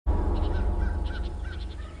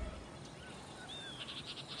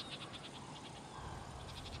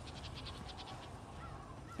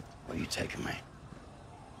taking me?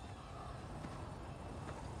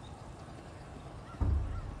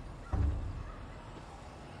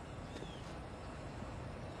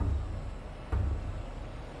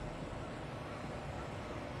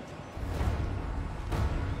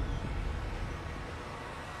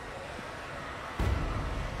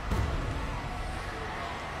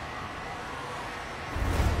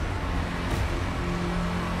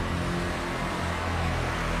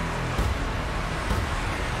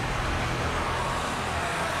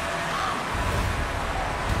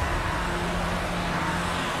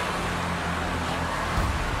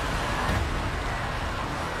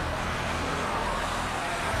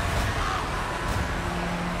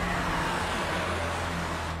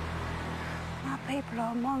 People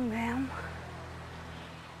are among them,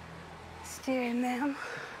 steering them.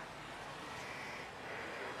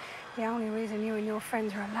 The only reason you and your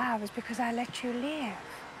friends are alive is because I let you live.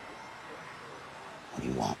 What do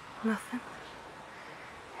you want? Nothing.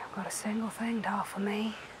 You haven't got a single thing to offer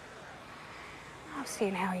me. I've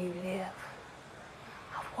seen how you live.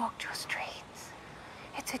 I've walked your streets.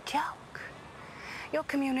 It's a joke. Your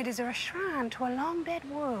communities are a shrine to a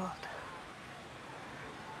long-dead world.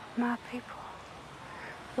 My people,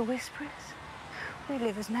 the Whisperers, we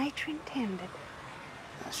live as nature intended.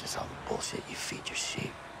 That's just all the bullshit you feed your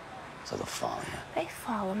sheep, so they'll follow you. They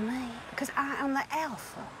follow me because I am the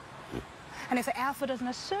alpha. And if the alpha doesn't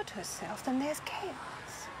assert herself, then there's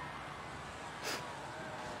chaos.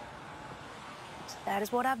 So that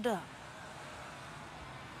is what I've done.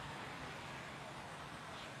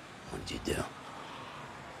 What did you do?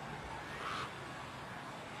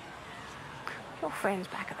 Your friends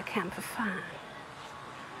back at the camp are fine.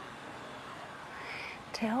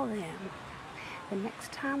 Tell them the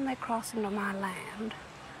next time they cross into my land,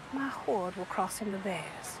 my horde will cross into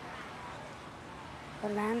theirs. The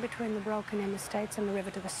land between the broken interstates and the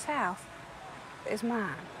river to the south is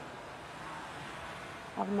mine.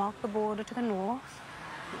 I've marked the border to the north.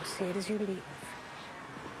 You'll see it as you leave.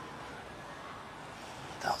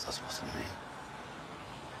 What the hell's that supposed to mean?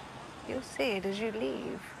 You'll see it as you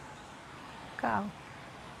leave. Go.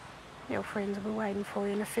 Your friends will be waiting for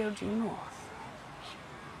you in the field due north.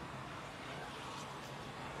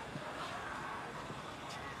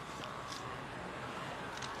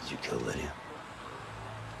 Did you kill Lydia?